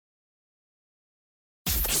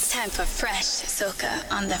Time for fresh soca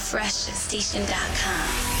on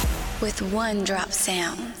thefreshstation.com with One Drop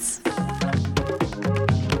Sounds.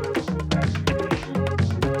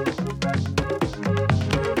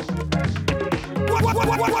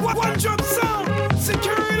 One Drop Sound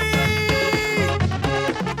Security.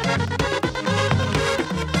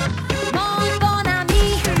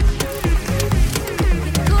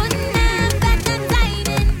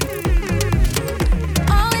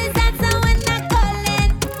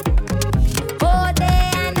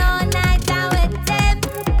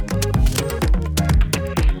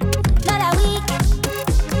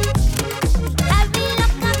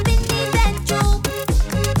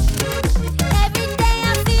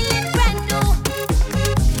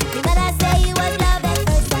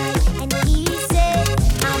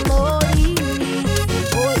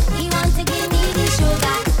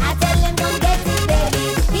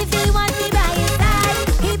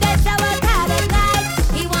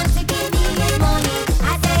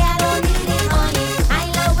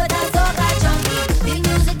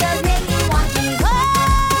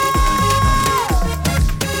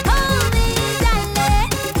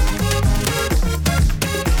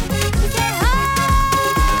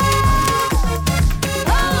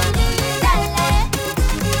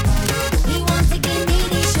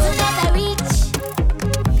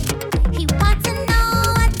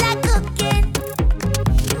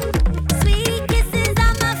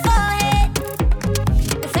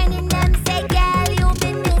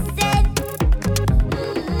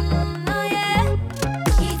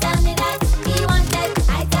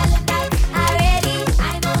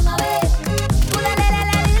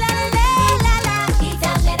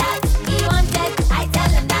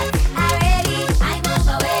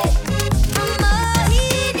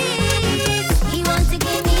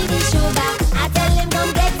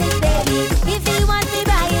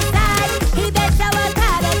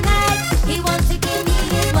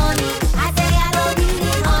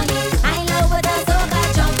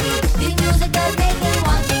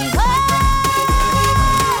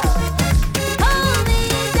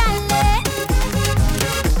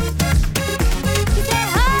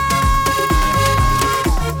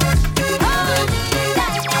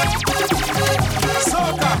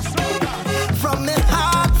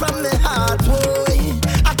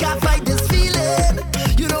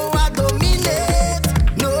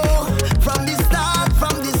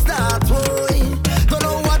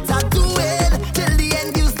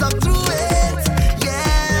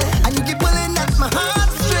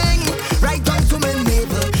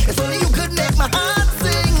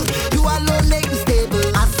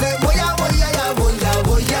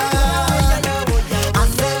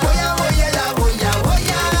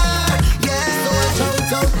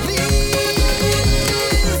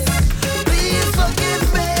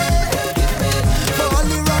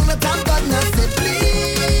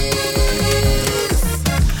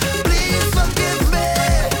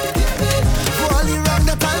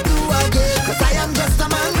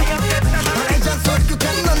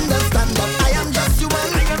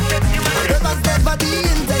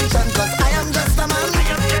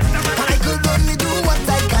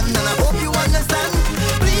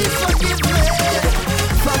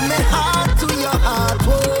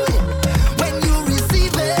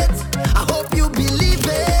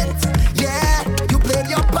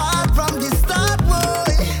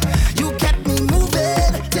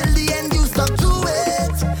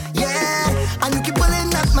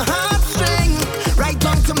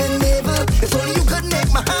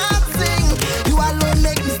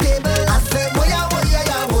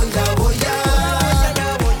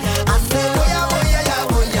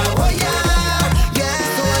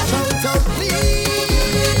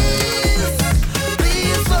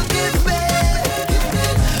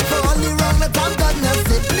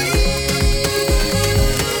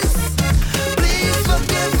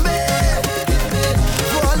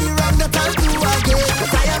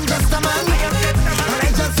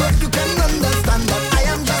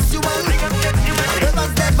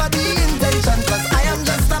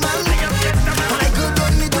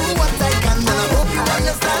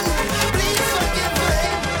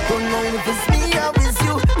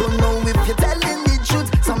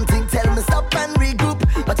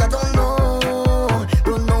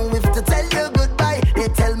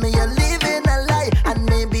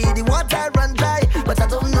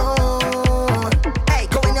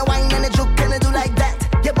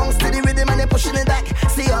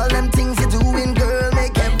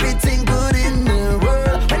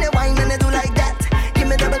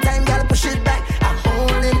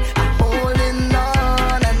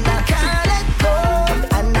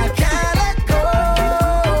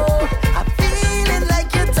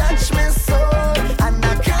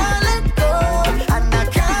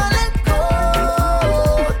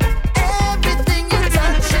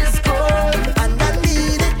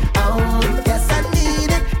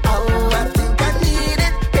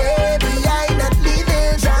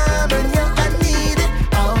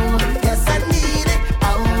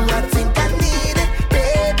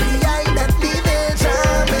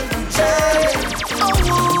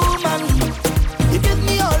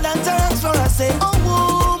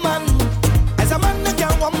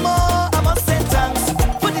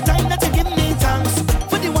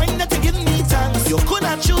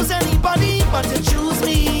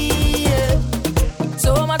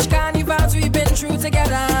 through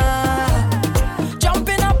together.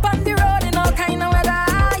 Jumping up on the road in all kind of weather,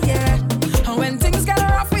 yeah. And when things get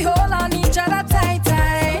rough, we hold on each other tight,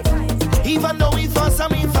 tight. Even though we fuss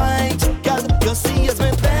and we fight, girl, you see as my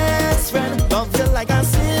best friend. Love you like a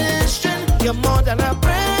sister. You're more than a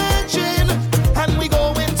brethren, and we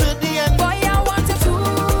go into the end. Boy, I want you to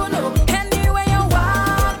know, anywhere you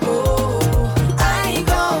want, oh, I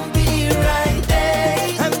gon' be right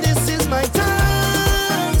there. And this is my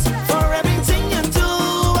thanks for everything you do.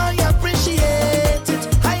 I appreciate it,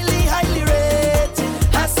 highly, highly rate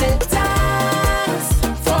it. I said thanks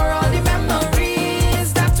for all the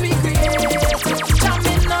memories that we created,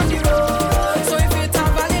 jamming on the road. So if you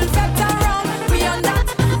have a little fete around, we on that,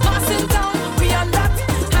 passing down, we on that,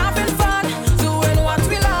 having fun, doing what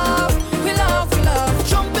we love, we love, we love.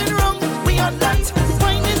 Jumping round, we on that.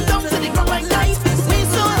 Winding down to the ground like that. We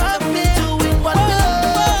so happy doing what we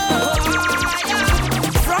love.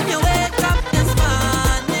 From your wake up this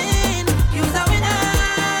morning, you's a winner,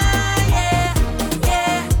 yeah,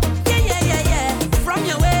 yeah, yeah, yeah, yeah, yeah. From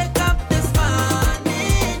your wake up this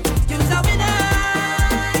morning, you's a winner,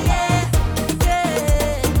 yeah,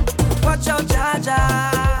 yeah. Watch out, Jaja.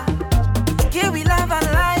 Here we love and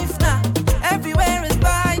life now. Everywhere is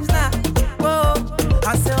vibes now. Whoa, I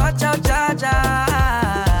say watch out, Jaja.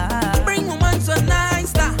 Bring woman so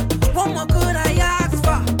nice now. What more could I ask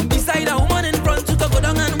for? Beside a woman in front to go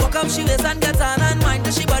down and walk up she waist and get on and wind.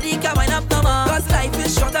 She body can wind up no more. Cause life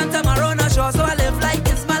is short and tomorrow not sure. So I live like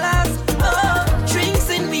it's my last. Oh, drinks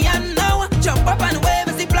in me and now. Jump up and wave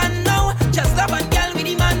is the plan now. Just love and girl with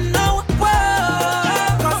the man now.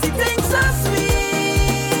 Whoa, cause it things so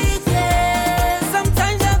sweet, yeah.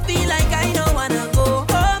 Sometimes I feel like I don't wanna go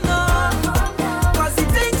home, no. Cause it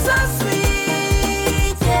things so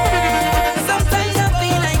sweet, yeah. Sometimes I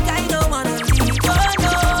feel like I don't wanna leave, oh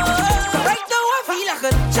no. Right now I feel I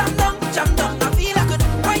could jump down, I feel I could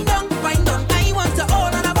wind down, I want to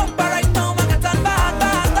hold on a bumper right now, I got on bad,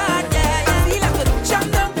 bad, bad, yeah. I feel I could jump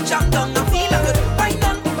down, I feel I could wind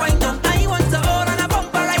down, I want to hold on a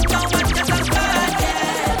bumper right now, I got on bad,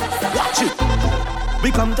 yeah. Watch it. We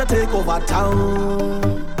come to take over town.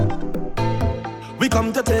 We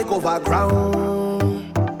come to take over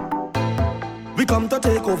ground. We come to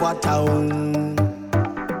take over town.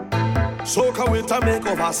 So can we to make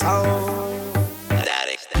over sound?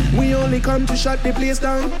 We only come to shut the place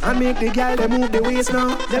down and make the girl they move the waist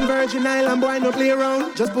now. Them Virgin Island boy no play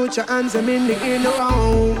around. Just put your hands them in the air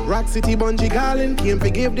now. Rock City Bungie Garland came to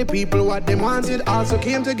give the people what they wanted. Also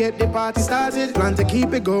came to get the party started. Plan to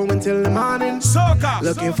keep it going till the morning. Soca.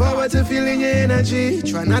 Looking forward to feeling your energy.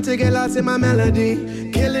 Try not to get lost in my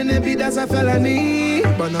melody. Killing the beat that's a felony.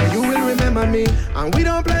 But now you will remember me. And we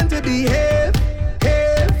don't plan to behave.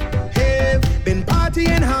 Been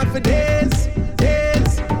partying hard for days.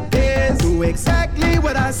 Do exactly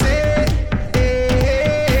what I say.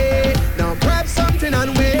 Now grab something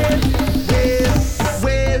and wave.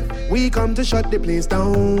 We come to shut the place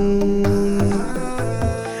down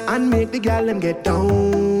and make the gal them get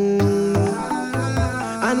down.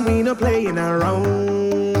 And we no playing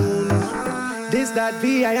around. This that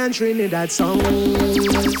VI and Trinidad sound.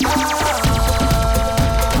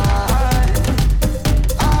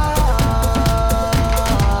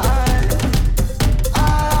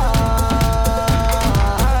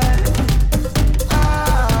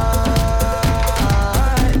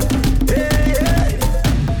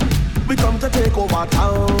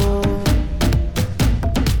 Town.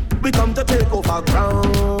 We come to take over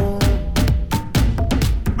ground.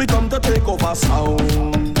 We come to take over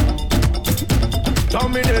sound.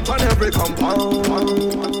 Dominate on every compound.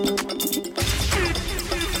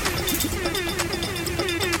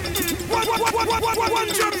 One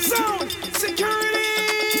drop sound. Security.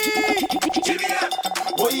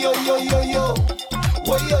 Wo yo yo yo yo.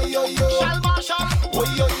 Wo yo yo yo. Wo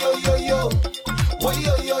yo yo yo yo. Wo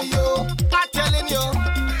yo yo yo.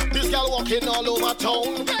 Walking all over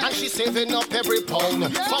town, and she's saving up every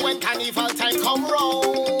pound for when carnival time come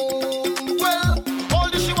round. Well, all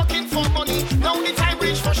this she working for money, now the time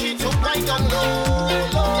reach for she to ride on low.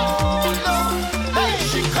 Hey,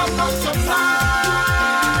 she come out to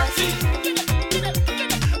party,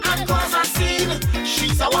 and cause a scene.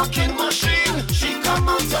 She's a walking machine. She come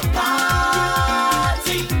out to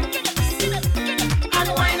party, and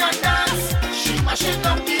wine and dance. She mashing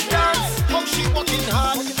up the dance. How she working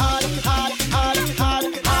hard.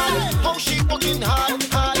 How she working hard.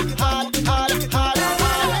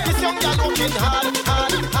 This young girl working hard.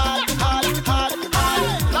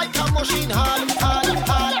 Like a machine hard.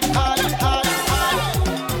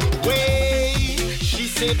 Way, she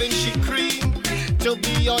saving she cream to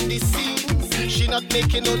be on the scene. She not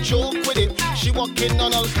making no joke with it. She walking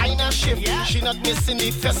on all kind of shift. She not missing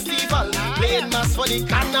the festival, playing mass for the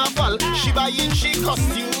carnival. She buying she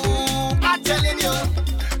costume. I'm telling you,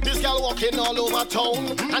 this girl walking all over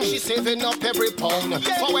town, and she saving up every pound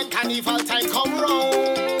for when carnival time come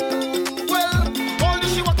round. Well, only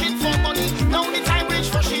she working for money. Now the time reach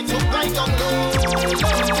for she to ride on low.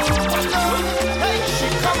 Hey, she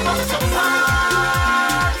come up to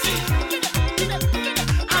party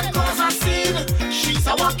and cause a scene. She's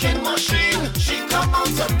a walking machine. She come out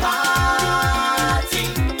to party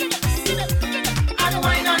and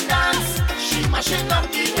wine and dance. She mashing up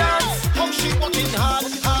the dance. How she working hard,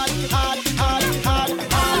 hard, hard, hard, hard,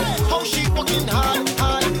 hard. How she working hard,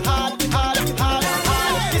 hard, hard, hard, hard,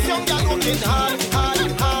 hard. This young girl working hard, hard,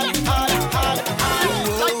 hard, hard, hard, hard.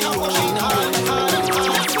 Like a machine hard, hard,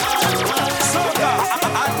 hard, hard, hard. Soca,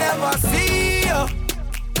 I never see you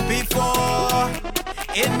before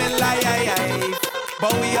in my life,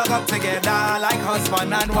 but we are up together like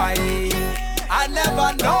husband and wife. I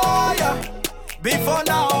never know you before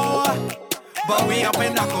now, but we up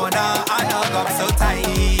in the corner and hug up so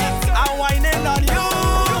tight. I'm whining on you,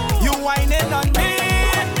 you whining on me,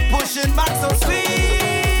 pushing back so sweet.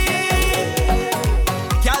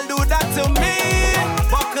 Girl, do that to me,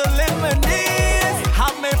 buckle in my knees,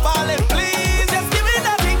 have me falling, please. Just give me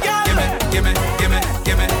that thing, girl. Give me, give me,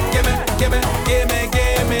 give me, give me, give me, give me,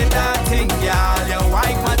 give me that thing, girl. Your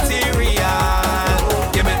white material.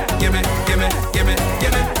 Give me, give me, give me, give me,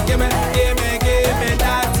 give me, give me, give me, give me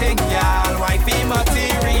that thing, girl. Wifey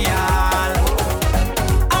material.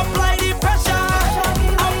 Apply the pressure.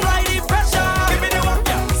 Apply the pressure. Give me the work,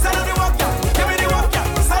 yeah. Sell the work, yeah. Give me the work, yeah.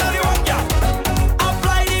 Sell the work, yeah.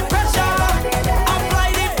 Apply the pressure. Apply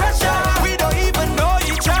the pressure. We don't even know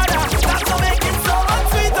each other. That's what make it so much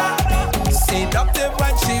sweeter. Seductive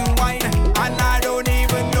when she whine, and I don't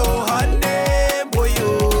even know her name. Boy,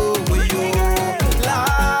 you,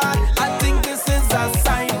 Lord, I think this is a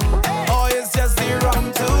sign. Or it's just the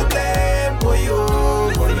rum to blame. Boy, you.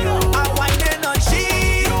 I'm whining on she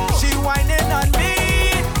whining on me,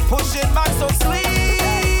 pushing back so sweet.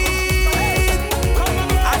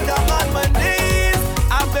 And I'm on my knees,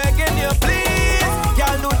 I'm begging you please,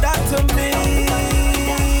 girl, do that to me.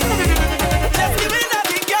 Just give me that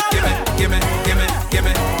thing, girl. Give me, give me, give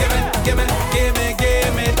me, give me, give me, give me,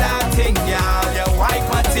 give me that thing, girl. Your white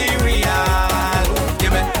material.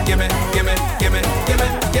 Give me, give me, give me, give me, give me,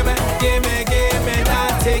 give me, give me, give me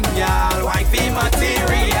that thing, girl. Wifey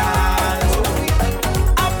material.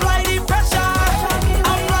 Apply the pressure.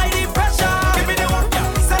 Apply the pressure. Give me the work, yeah.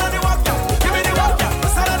 Sell the work, yeah. Give me the work, yeah.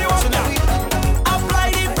 Sell the work, yeah. Apply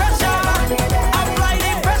the pressure. Apply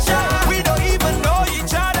the pressure. We don't even know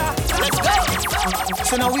each other. Let's go.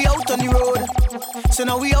 So now we out on the road. So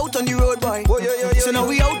now we out on the road, boy. So now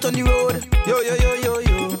we out on the road. Yo.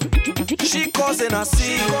 She causing a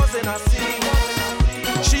scene.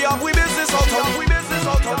 She have we business out on.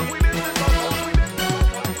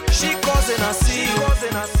 She causing a scene.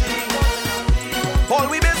 All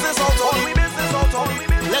we business out on.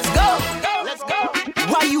 Let's go.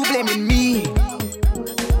 Why you blaming me?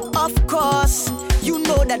 Of course, you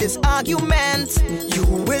know that this argument you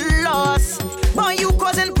will lose. Boy, you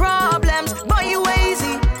causing problems. Boy, you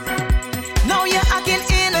easy. Now you're acting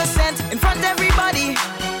innocent in front of everybody.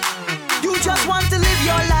 You just want to live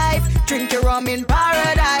your life, drink your rum in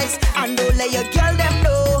paradise, and don't let your girl them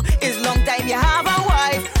know it's long time you have a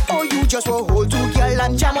wife. Or you just will hold two girl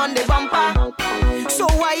and jam on the bumper. So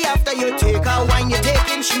why after you take her wine, you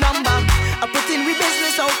taking she number? I put in we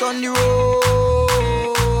business out on the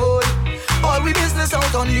road. All we business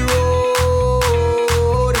out on the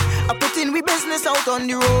road. I put in we business out on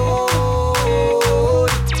the road.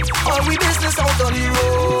 All we business out on the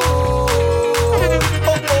road.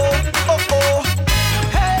 Oh.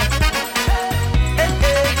 Hey.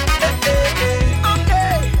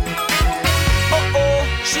 Okay. Oh.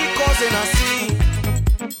 She causing a scene.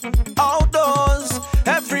 Outdoors,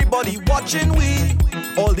 everybody watching we.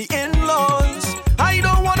 All the in-laws. I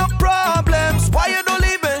don't want no problems. Why you don't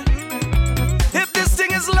leave me? If this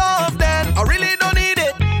thing is love, then I really don't need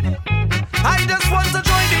it. I just want to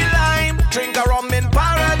join the line, drink a rum in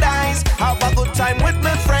paradise, have a good time with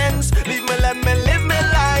my friends. Leave me, let me live my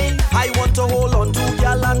life. I want to hold on to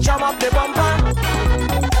girl and jam up the bumper.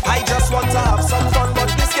 I just want to have some fun, but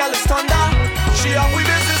this girl is thunder. She have we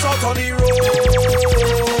business out on the road.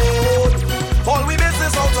 All we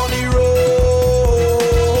business out on the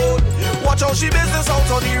road. Watch out, she business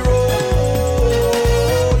out on the road.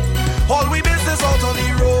 All we business out on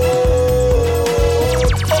the road.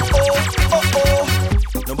 Oh.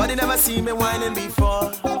 Nobody never seen me whining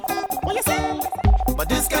before. What you say? But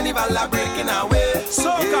this guy carnival are breaking away.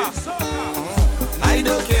 Soca. I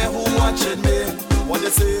don't care who watching me. What they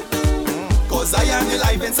say? Cause I am the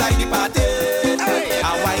life inside the party.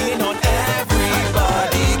 I'm whining on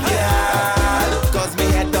everybody, girl. Cause me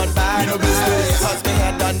head done bad. Cause me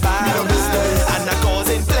head done bad. And I'm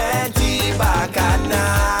causing plenty bacchanal.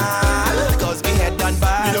 Cause me head done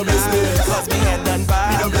bad. Cause me head done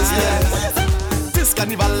bad. This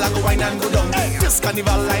carnival I go wine and go down. This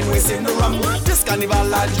carnival I wasting the rum. This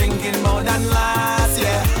carnival I drinking more than last,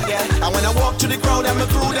 yeah. And when I walk through the crowd and my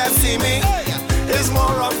crew them see me, it's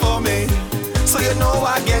more up for me. So you know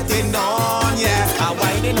I getting on, yeah. I'm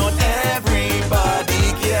whining on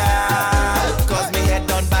everybody, girl. Cause me head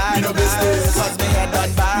done bad, cause me head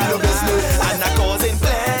done bad. And I'm causing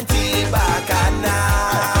plenty bacchanal.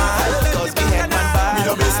 Cause me head done bad,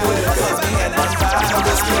 cause me head done bad.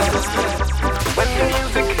 When the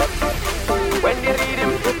music, when the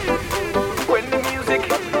rhythm, when the music,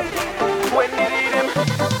 when the rhythm,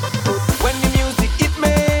 when the music hit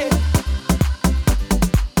me,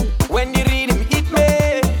 when the rhythm hit me,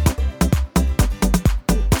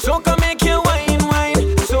 so can make you wine,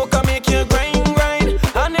 wine, so can make you grind, grind,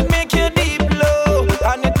 and it make you deep low,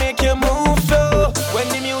 and it make you move slow. When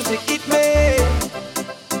the music hit me,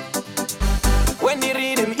 when the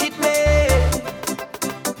rhythm hit me,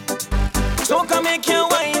 so can make you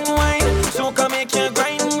wine, wine, so can make you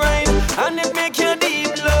grind, grind, and it make you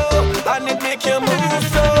deep low, and it make you move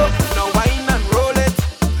slow. Now wine and roll it,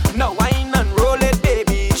 now wine and roll it,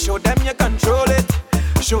 baby. Show them you control it,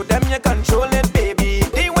 show them you control it, baby.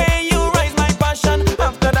 The way you rise my passion,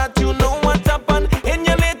 after that you know what happened. In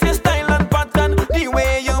your latest style and pattern, the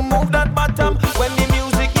way you move that bottom. When the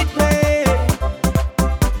music hit me,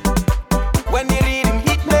 when the rhythm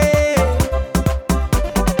hit me,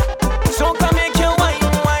 so can make you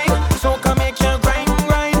wine, wine, so can make you grind,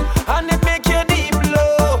 grind, and it make you deep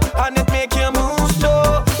low, and it make you move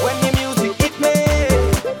slow. When the music hit me,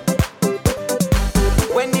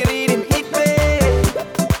 when the rhythm hit me,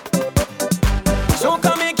 so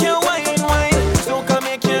can make you wine, wine, so can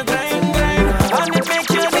make you grind, grind, and it make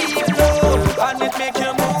you deep low, and it make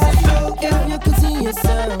you move slow. If you could see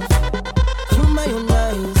yourself through my own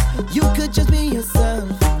eyes, you could just be yourself.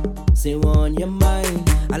 Say what on your mind.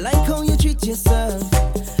 I like how you treat yourself.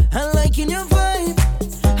 I like in your vibe,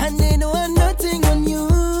 and they know I'm nothing on you,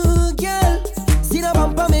 girl. See the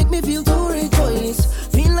bumper make me feel to rejoice.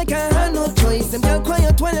 Feel like I had no choice. Them girl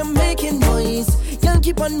quiet when I'm making noise. Girl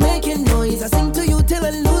keep on making noise. I sing to you till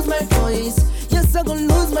I lose my voice. Yes, I'm gonna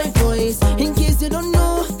lose my voice. In case you don't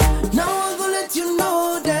know, now I'm gonna let you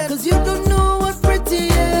know that. Cause you don't know what pretty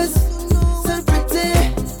is. So pretty,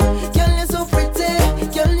 girl, you're so pretty.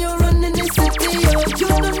 Girl, you're running the city. Oh, you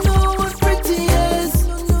don't know what pretty is.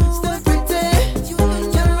 So pretty,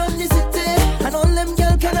 girl, run the city. And all them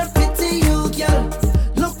girl cannot pity you, girl.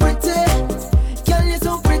 Look pretty, girl, you're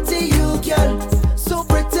so pretty, you, girl. So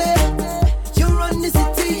pretty, you run the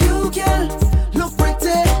city, you, girl. Look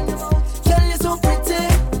pretty, girl, you're so pretty.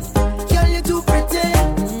 Girl, you're too pretty.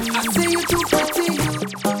 I say you're too pretty.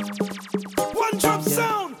 One drop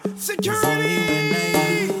sound.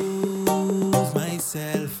 Security. Lose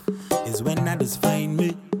myself is when I just find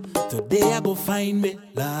me. Today I go find me,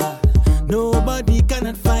 Lord. Nobody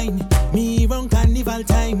cannot find me round carnival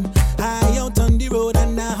time. I out on the road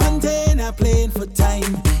and I hunting, I playing for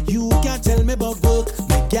time. You can't tell me about work,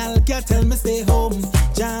 my gal can't tell me stay home.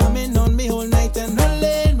 Jamming on me whole night and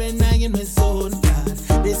rolling when I in my zone.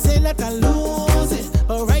 God, they say that I lose it,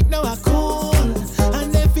 but right now I cool.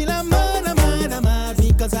 And they feel I'm mad,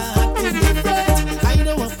 because I acting different. I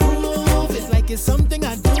don't approve it like it's something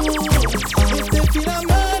I do. If they feel I'm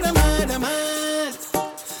mad.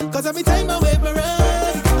 Cause every time I wave my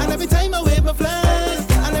run, and every time I wave my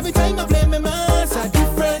flag, and every time I play my mask, I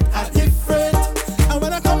different. And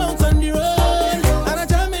when I come out on the road, and I'm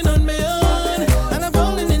jamming on my own, and I'm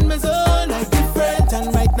falling in my zone, I'm different.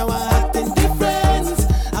 And right now I acting different,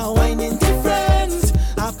 I'm whining different,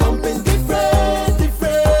 I'm pumping different.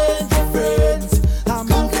 I'm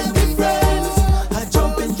moving different, I'm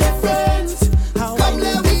jumping different, I'm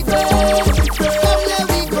whining different.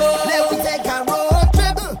 Let me take a road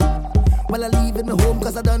trip. Well, I leave in my home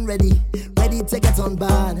cause I done ready to get on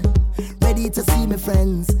board, ready to see my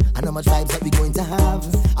friends. I know much vibes that we going to have.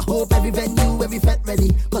 I hope every venue, every fete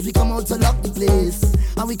ready, cause we come out to lock the place,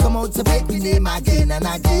 and we come out to make the name again and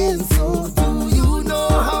again. So do you know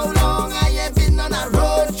how long I have been on a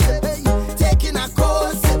road trip? Taking a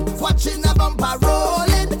cold sip, watching a bumper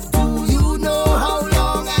rolling. Do you know how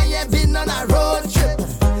long I have been on a road trip?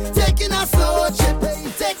 Taking a slow trip,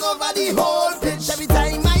 take over the whole pitch. Every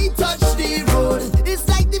time I touch the road, it's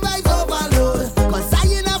like the vibes overload. Cause I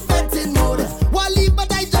in a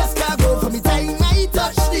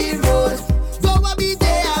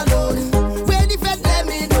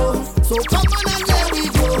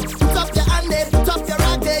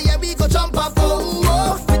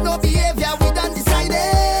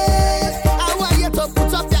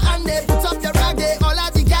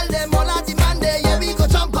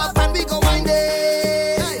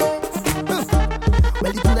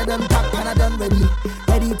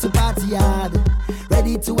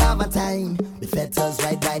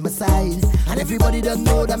side. And everybody don't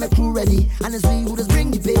know that my crew ready. And it's we who just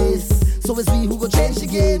bring the pace. So it's we who go change the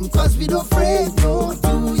game. Cause we don't afraid, no.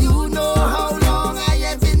 Do you know how long I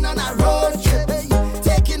have been on a road trip?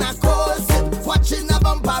 Taking a cold sip, watching a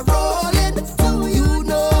bumper rolling. Do you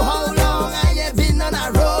know how long I have been on a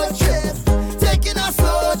road trip? Taking a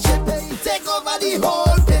slow trip, take over the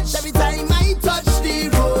whole pitch. Every time I touch the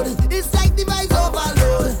road, it's like the vibes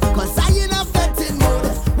overload. Cause I in a betting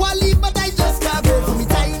mode. One leave but I just can't go. From the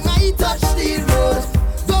time I touch the road,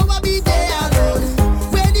 don't wanna be there alone.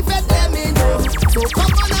 Where the fed let me know. So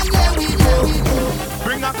come on and let me know.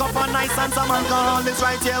 Bring a cup of nice and some alcohol, it's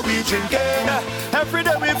right here we drinking. Every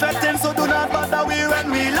day we fetting, so do not bother we when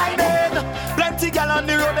we lighting. Plenty gal on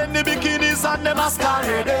the road in the bikinis and the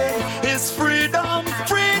masquerading. It's freedom,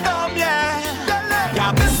 freedom, yeah.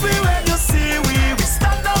 Yeah, best we when you see we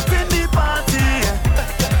stand up in the party.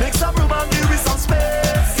 Make some room and give me some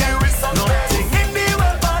space. Give me some nothing space. In the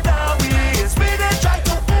world but that we is we they try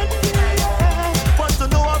to end me, yeah. Want to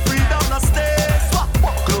know our freedom no stays.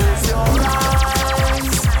 Close your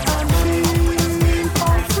eyes and feel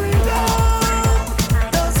our freedom.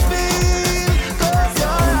 Just feel. Close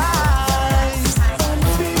your eyes and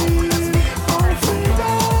feel our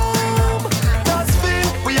freedom. Just feel.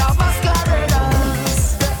 We have a sky.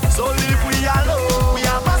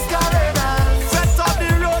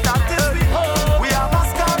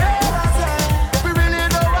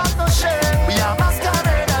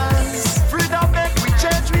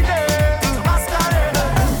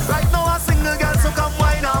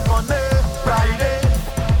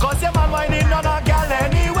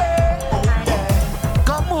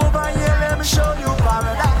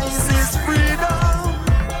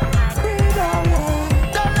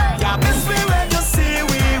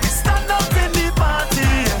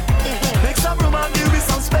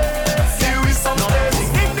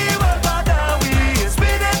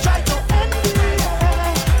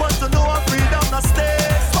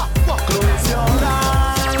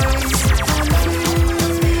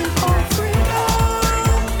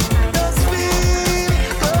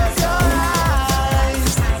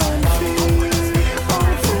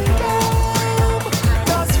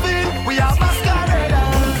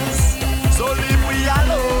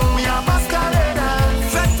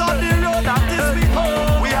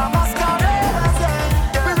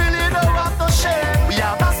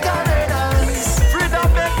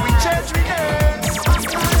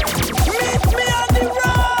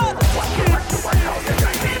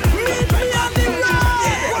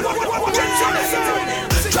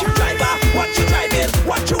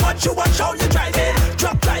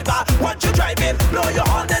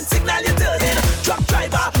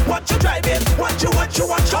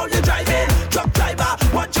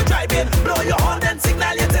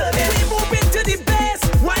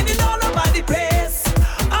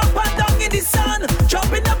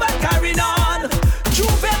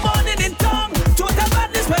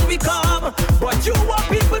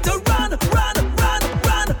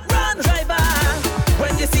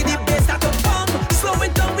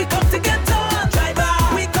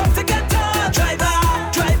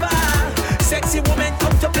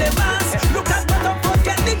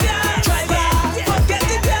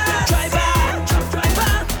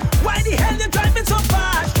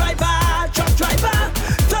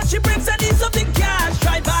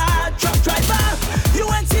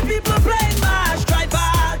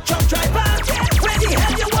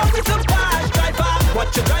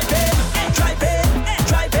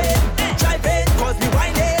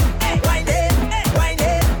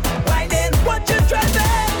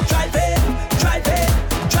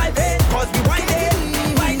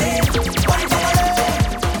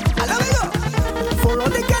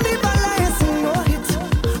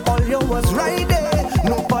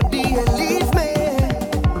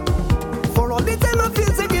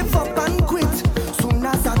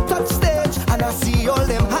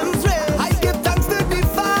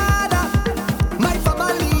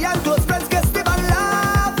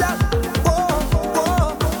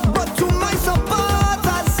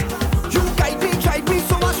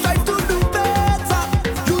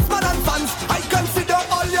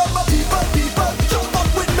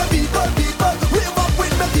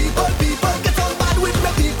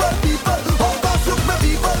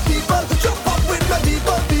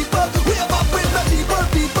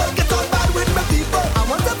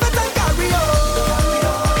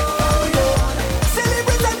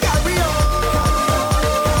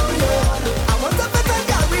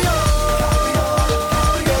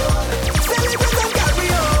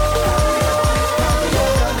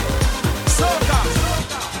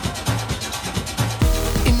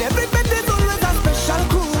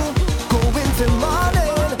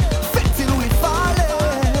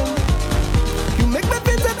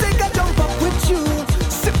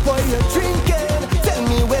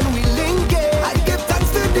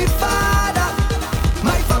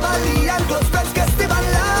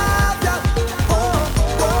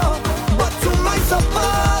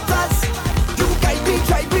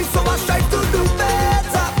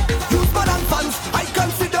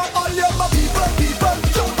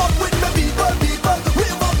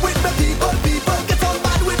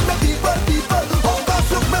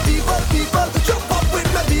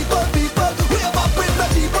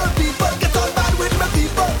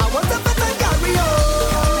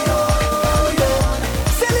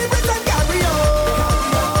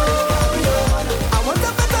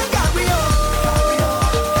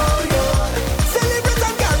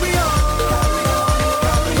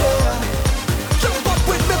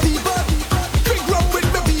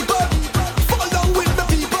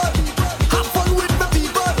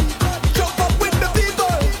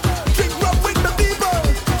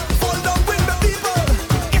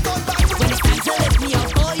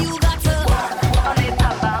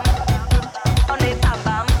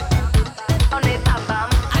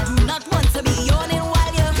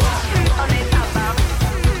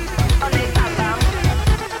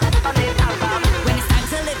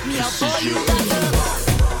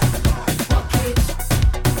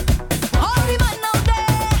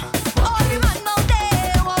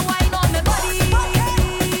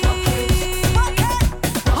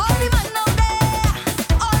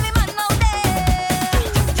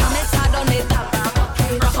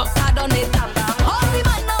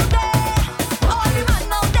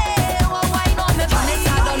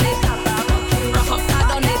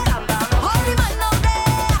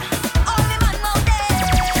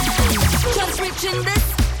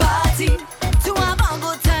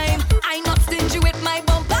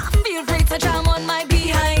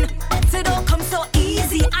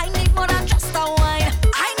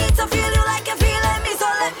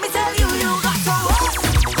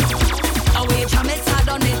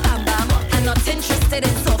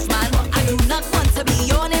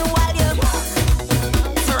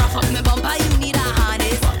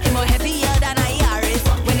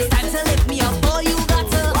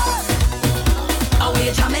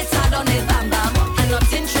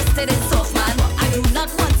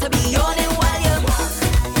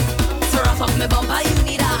 me bumper, you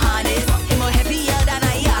need a harness. It's more heavier than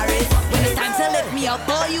a Yaris. When it's time to lift me up,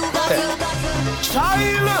 boy, you got to.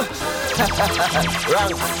 Child.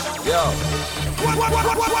 Rank, yo. One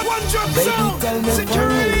drop Baby, sound. tell me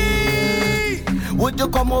Security. Would you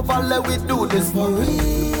come over, let we do this for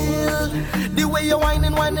real? The way you're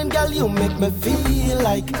whining, girl, you make me feel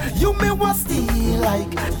like you me want steal,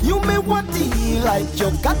 like you me want deal, like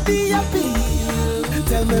you got the appeal.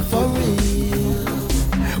 Tell me for real.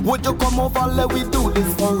 Would you come over, let we do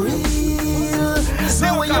this for real? The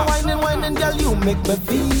way you're whining, girl, you make me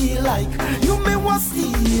feel like you me want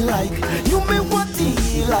steal, like you me want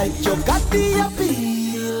deal, like you got the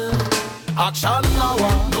appeal. Action now,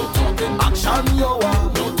 no talking. Action you are,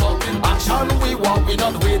 no talking. Action we want, we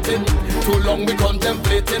not waiting. Too long we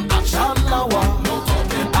contemplating. Action now, no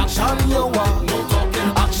talking. Action you are, no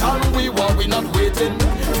talking. Action we want, we not waiting.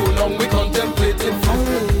 Too long we contemplating.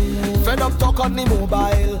 Fed up talk on the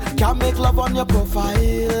mobile, can't make love on your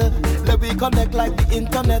profile. Let we connect like the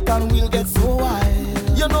internet and we'll get so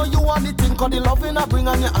wild. You know you want the thing, cause the loving I bring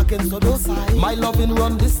on your acting so docile. My loving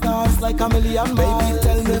run distance like a million miles. Baby,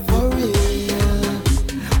 tell me for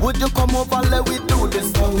real. Would you come over, let we do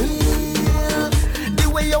this for real? The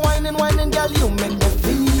way you're whining, girl, you make me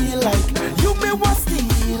feel like you me want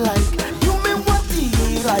steal, like you me want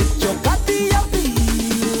deal, like you got the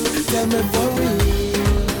appeal. Tell me for real.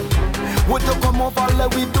 Would you come over, let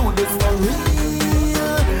we do this for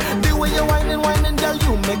real? The way you're whining, girl,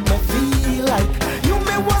 you make me feel like you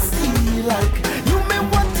me want steal, like you me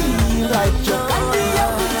want deal, like you got the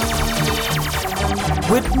appeal.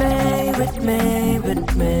 With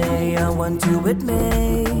me, I want you with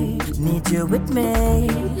me. Need you with me.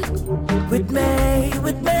 With me,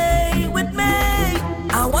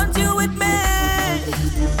 I want you with me.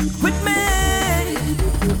 With me.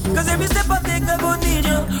 Cause every step I take I go need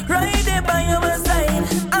you. Right there by your side.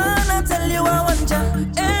 And I tell you I want you.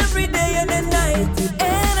 Every day and the night.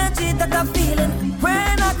 Energy that I'm feeling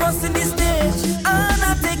when I cross in the stage. And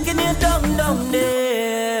I'm taking you down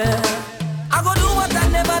there. I go do what I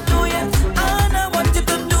never do yet. And I want you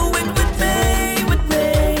to do it with me. With me.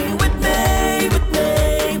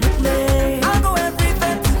 I go every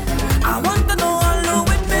bit. I want to know all you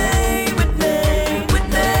with me. With me.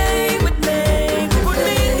 Put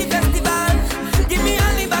me in the festival. Give me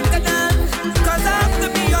only back a dance. Cause I have to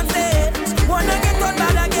be on stage. Wanna get on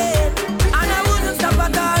bad again. And I wouldn't stop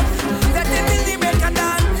at all. Let it till the break of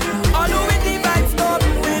dawn. All who with the vibes come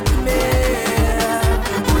with me.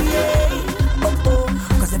 Oh yeah. Oh.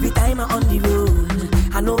 Cause every time I'm on the road,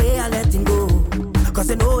 I know where I let him go. Cause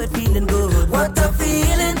I know it feeling good. What a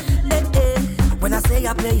feeling, when I say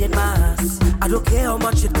I play it mass. I don't care how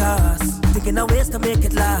much it costs. Thinking of ways to make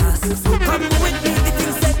it last. So come with me, the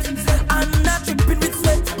thing set. I'm not tripping with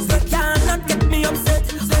sweat. So you cannot get me upset.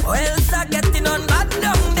 Or else I'm getting on bad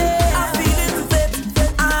down there. I'm feeling fit.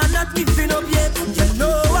 I'm not giving up yet. You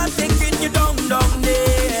know I'm taking you down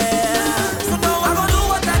there. So now I'm gonna do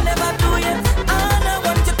what I never do yet. And I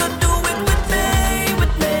want you to do it with me.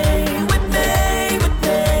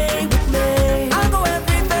 I'll go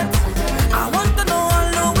every bit. I want to know all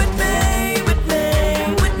you with me. Put me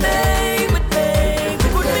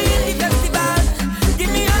in the festival.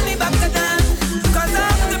 Give me only back to dance. Cause I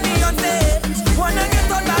have to be on stage. Wanna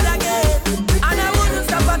get on bad again. And I wouldn't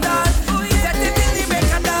stop at all. Set it in the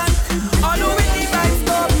break of dawn. All who with the vibes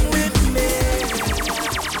come with me.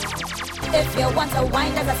 If you want to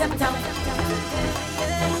wine, there's a symptom.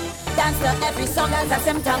 Dance to every song, there's a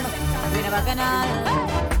symptom. Bring it back and all.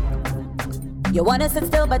 You wanna sit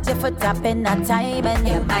still, but your foot up in that time, and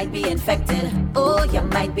you might be infected. Oh, you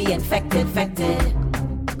might be infected.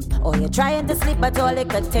 Or you're trying to sleep, but all you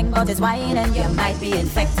could think about is wine, and you might be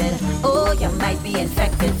infected. Oh, you might be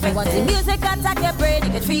infected. Once the music attack your brain,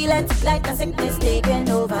 you could feel it like a sickness taking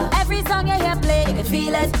over. Every song you hear play, you could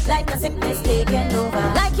feel it like a sickness taking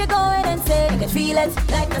over. Like you're going insane, you could feel it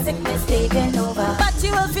like a sickness taking over. But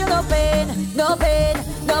you will feel no pain.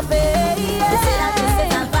 Yeah. They say that this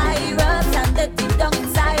is a virus, and the deep down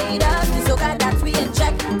inside us, the sugar that we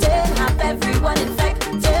injected have everyone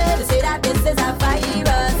infected. They say that this is a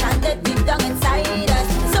virus, and the deep down inside us,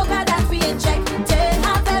 the sugar that we injected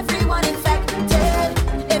have everyone infected.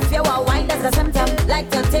 If you are wine, that's a symptom. Like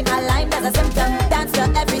to take a lime, that's a symptom. Dance to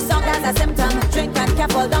every song, that's a symptom. Drink and care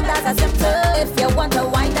fall down, that's a symptom. If you want to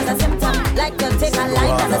wine, that's a symptom. Like to take a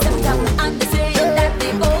lime, that's a symptom. And the saying that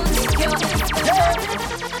they own your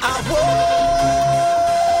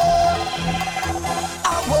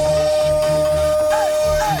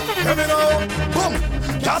Let me know. Boom.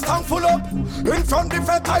 Just stand full up. In front the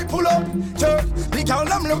fat I pull up. Yeah, the girl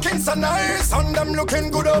them looking so nice and them looking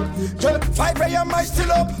good up. Yeah, 5 a.m. I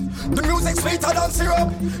still up. The music sweeter than syrup.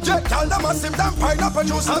 Yeah, girl them a sip them pineapple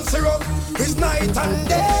juice and syrup. It's night and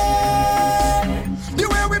day. The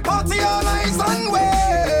way we party all eyes and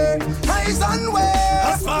way, eyes and way.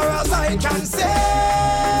 As far as I can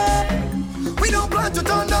say, we don't plan to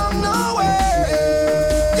turn down no way.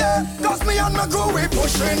 Yeah, cause me and my crew we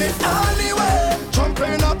pushing it alleyway,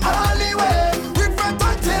 jumping up alleyway. We fret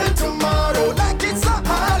until tomorrow like it's a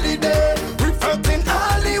holiday. We fretting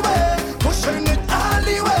alleyway, pushing it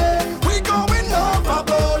alleyway. We going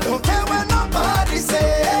overboard, don't care what nobody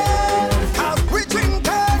say. Cause we drink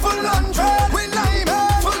it full 100, we lime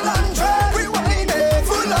it full 100, we wine it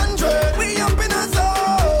full 100. We up in a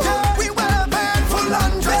zone, yeah, we well paid full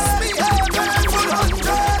 100. We have paid full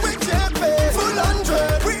 100, we check paid full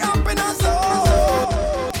 100. We up in a zone.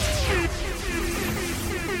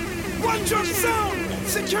 One drum sound,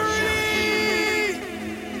 security.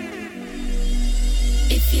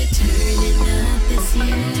 If you're turning up this year,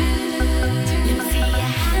 let me see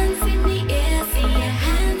your hands in the air, see your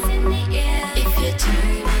hands in the air. If you're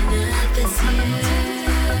turning up this year,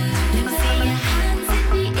 let me see your hands in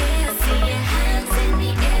the air, see your hands in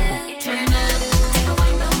the air. Turn up, take a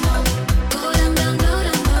wine, no more. Go down, down, low,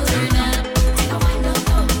 down, low. Turn up, take a wine, no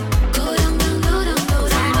more. Go down, down, low, down, low.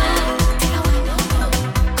 Turn up, take a wine, no more.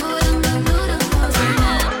 Go down, down, low, down, low. Turn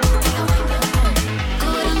up, take a wine, no more. Go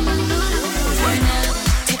down, down, low, down, low. Turn up,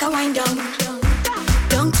 take a wine down,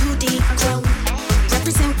 down to the ground.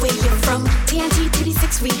 Represent where you're from. TNT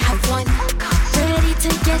 36, we have one. Ready to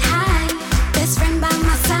get high. Best friend by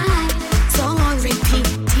my side. Song on repeat.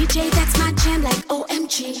 DJ, that's my jam like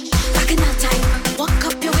OMG. Rockin' all time. Walk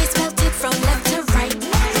up your waist, felt it from left to right.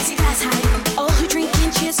 Raise your glass high. All who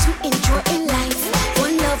drinking, cheers to enjoy life.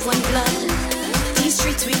 One love, one blood. These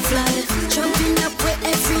streets we flood. Jumping up with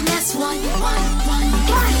every last one. If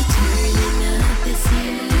you're turning up this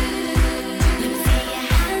year, let me see your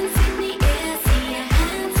hands in the air, see your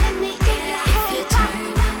hands in the air. If you're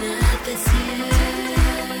turning up this year,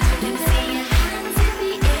 let me see your hands in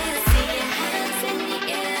the air, see your hands in the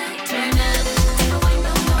air. Turn up, take a wine,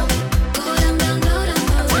 no more. Go down, down, low, down,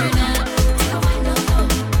 low. Turn up, take a wine, no more.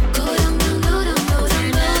 Go down, down, low, down, low.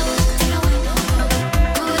 Turn up, take a wine, no more.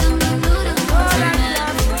 Go down, down, low, down, low. Turn up,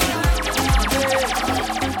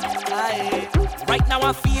 Right now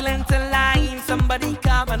I'm feeling to line. Somebody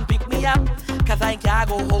come and pick me up, cause I can't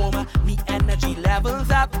go home. Me energy levels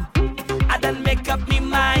up. I done make up me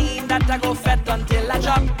mind that I go fat until I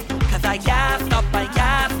drop. Cause I can't stop, I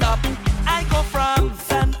can't stop. I go from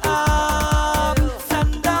sun up,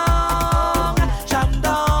 sundown,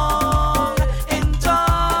 shandong, in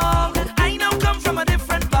town. I now come from a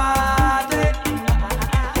different body.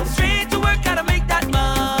 Straight to work, gotta make that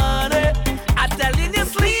money. I telling you,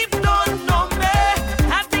 sleep don't know me.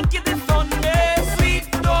 I think it is on me. Sleep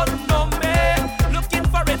don't know me. Looking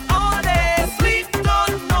for it all day. Sleep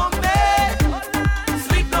don't know me.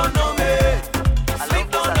 Sleep don't know me. Sleep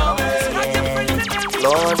don't know me.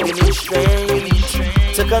 Lord, give me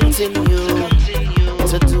strength to continue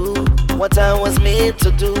to do what I was made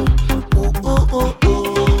to do. Ooh, ooh, ooh,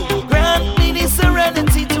 ooh. Grant me the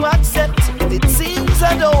serenity to accept it seems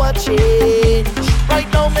I don't want change. Right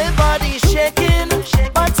now my body's shaking,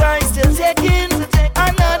 but I still taking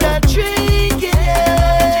another drink,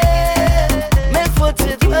 yeah. My foot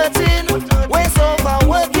is hurting, waist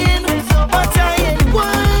overworking, but I ain't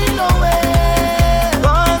going nowhere.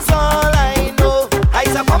 Cause all I know,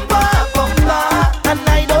 I's a bumper, and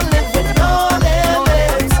I don't live with no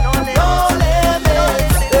limits, no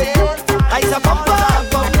limits. I's a bumper,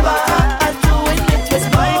 and doing it with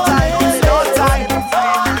no time.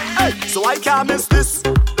 Hey, so I can't miss this.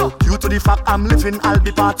 Due to the fact I'm living, I'll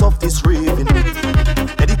be part of this raving.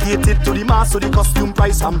 Dedicated to the mass, so the costume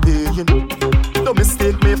price I'm paying. Don't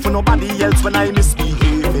mistake me for nobody else when I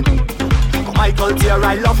misbehaving. For my culture,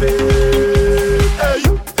 I love it. Hey.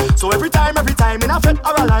 So every time in a fete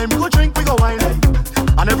or a line, we go drink, we go wine.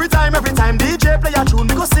 And every time DJ play a tune,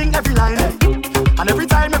 we go sing every line. And every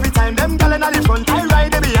time, them gal in the front, I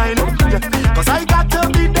ride it behind. Yeah. Cause I got to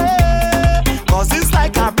be there. Cause it's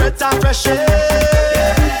like a breath of fresh air.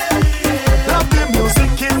 Love the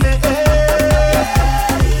music in the air.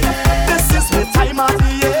 This is the time of the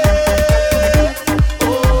year.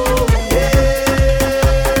 Oh, yeah.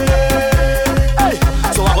 Hey,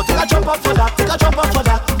 so I go take a jump up for that, take a jump up for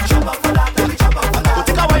that. Jump up for that, let me jump up for that. Go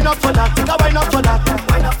take a wine up for that, take a wine up for that.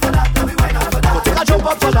 Wine up for that, let me wine up for that.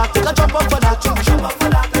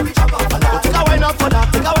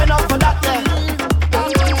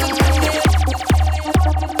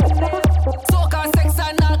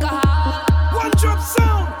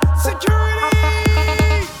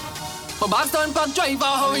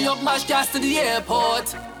 Mash gas to the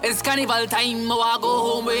airport. It's carnival time, I go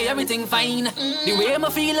home with everything fine. The way I'm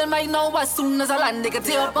feeling right now, as soon as I land, they can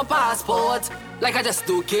tear up my passport. Like I just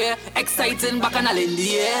don't care, exciting bacchanal in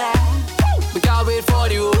the air. We can't wait for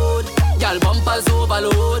the road, y'all bumpers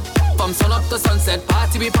overload. From sun up to sunset,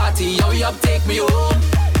 party be party, yo, you up, take me home.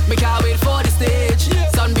 We can't wait for the stage,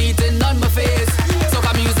 sun beating on my face.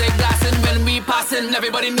 Soca music blasting when we passing,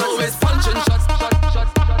 everybody know it's punching shots.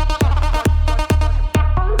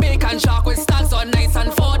 Bacon shark with stance on nights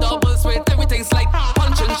and 4 doubles with everything's like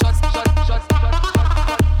punching shots. Do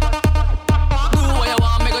what you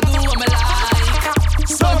want, make a do what me like.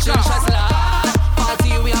 Punching shots like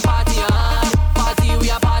party we a party on, party we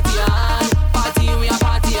a party on, party we a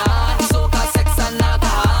party on. Soca, sex and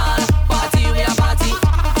alcohol, party we a party,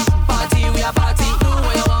 party we a party. Do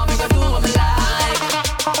what you want, make a do what me like.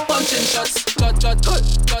 Punching shots, shot,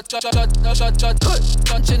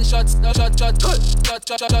 punching shots, I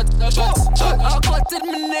cut it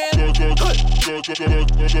my name.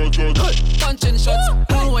 Punching shots,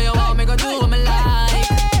 do what you want, me go do what me like.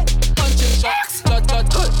 Punching shots,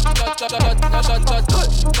 punching shots,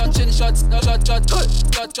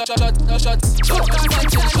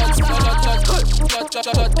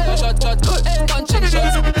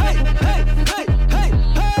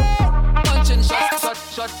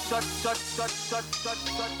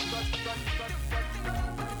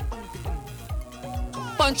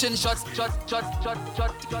 punching shots. Punching shots,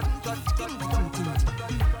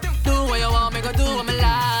 do what you want, me go do what me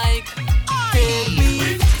like. Take me.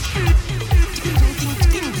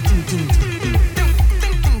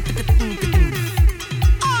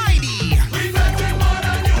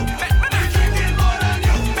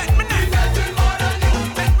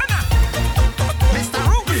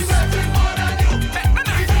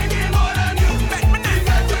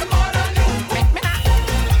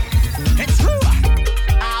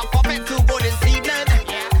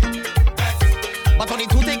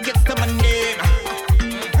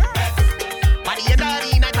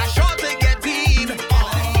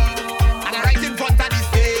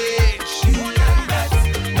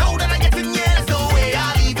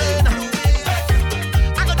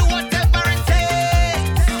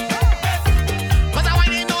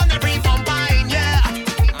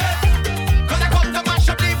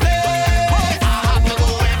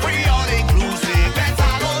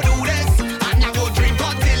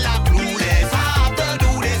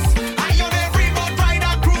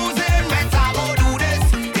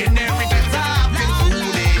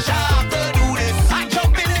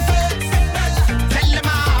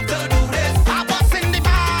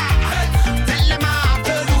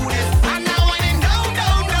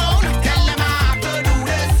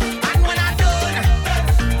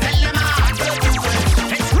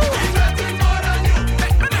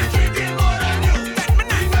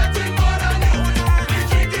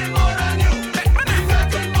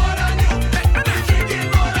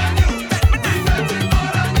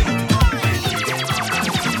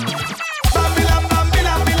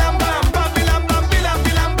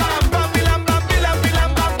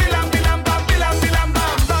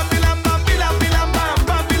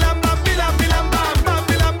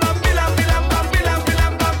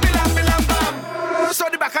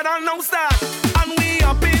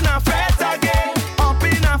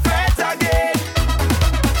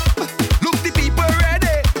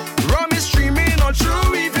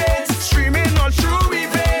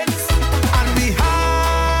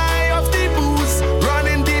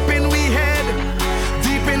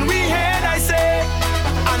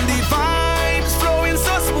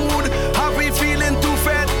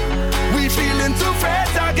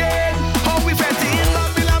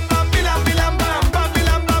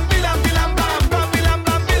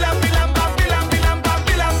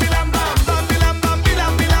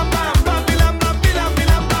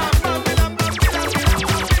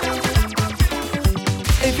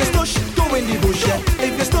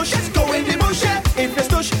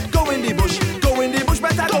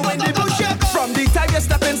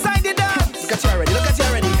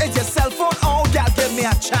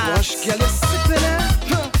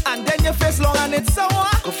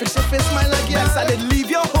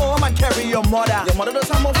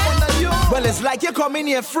 Come in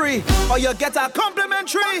here free, or you get a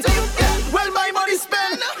complimentary. Well, my money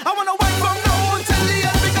spent. I wanna wine from now until the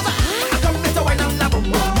end because I come with the wine and the boom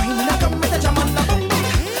boom. I come with the jam on the boom boom.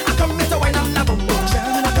 I come with the wine and the boom boom.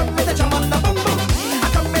 I come with the jam on the boom boom.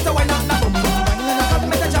 I come with the wine and the boom boom. I come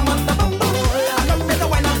with the jam on the boom boom. I come with the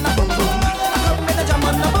wine and the boom boom. I come with the jam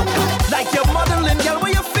on the boom boom. Like you're modeling, girl,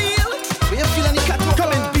 where you feel? Where you feel any cat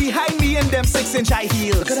coming behind me in them 6-inch high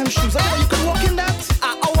heels? Look at them shoes. You can walk in that.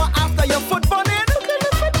 An hour after your foot bunny. Look at the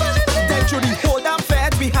foot bunny.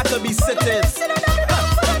 this.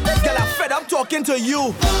 Girl, I'm fed up talking to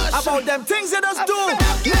you about them things you just do.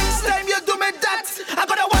 Next time you do me that, I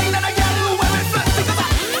gotta wine and I get you when we flex.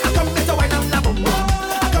 I come here to wine and la boom boom. I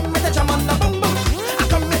come here to jam on la boom boom. I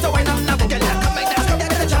come here to wine and la boom boom. I come here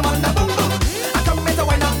to jam on la boom boom. I come here to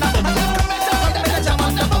wine and la boom boom. I come here to jam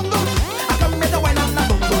on la boom boom. I come here to wine and la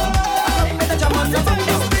boom boom. I come here to jam on la boom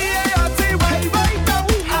boom. It's B-A-R-T-Y right now.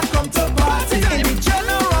 I come to party in the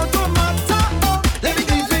general tomato. Let me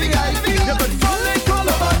give you the you could fall and call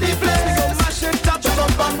about the place. So mash it up, just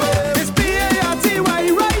up and wave. It's B-A-R-T-Y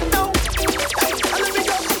right now. Let me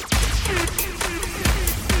go.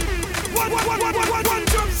 One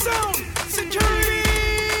drum sound. Security.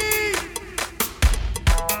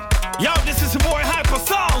 Yo, this is your boy Hyper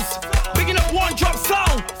Sounds. Picking up One Drop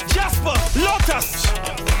Sound. Jasper, Lotus.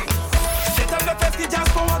 Set up the festy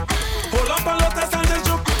Jasper what? Hold up on Lotus and just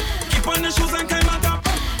jump. Keep on the shoes and climb on top.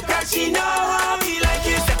 Cause she know how we like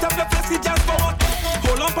it. Set up the festy Jasper what?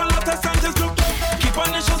 Hold up on Lotus and just jump. Keep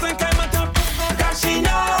on the shoes and climb on top. Cause she know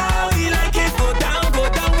how we like it. Go down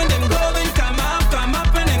when them going. Come up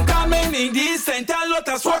and then coming in this center.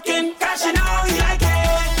 Lotus walking. Cause she know we like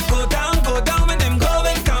it. Go down when them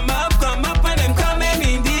going. Come up and them coming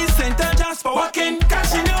in this center. Just for walking.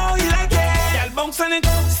 Cause she know we like it. Y'all bounce on it,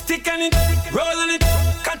 stick on it, roll on it,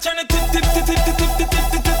 catch on it,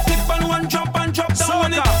 tip on one jump and drop down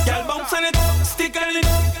on it. Y'all bounce on it, stick on it,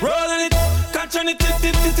 roll on it, catch on it,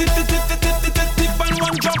 tip on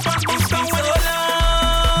one jump and bounce down on it.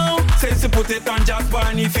 Since you put it on Jasper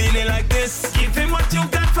and he feeling like this, give him what you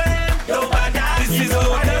got for him. Yo, this is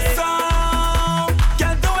all the sound.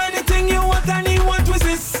 Can't do anything you want and he want with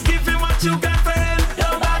this. Give him what you got for him.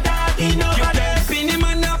 Yo, he know you can pin him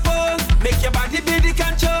on the pose. Make your body be the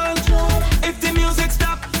control. If the music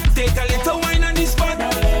stop, take a little wine on the spot.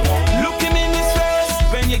 Look him in his face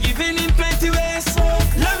when you're giving him plenty ways.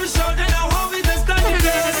 Let me show them how we just done the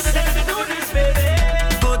best. Do this, baby.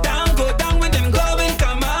 Go down when them going.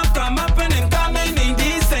 Come up and then coming in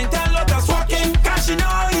this center. Lotus walking, cause you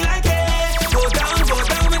know he like it. Go down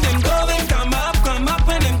when them going. Come up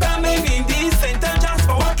and then coming in this center. Just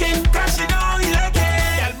for walking, cause you know he like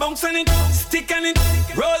it. Y'all bounce on it, stick on it,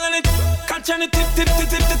 roll on it, catch on it,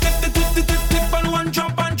 tip on one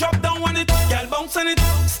jump and drop down on it. Y'all bounce on it,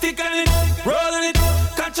 stick on it, roll on it,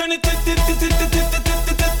 catch on it,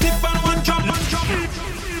 tip on one jump and drop.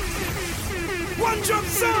 One drum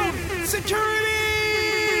sound. Security.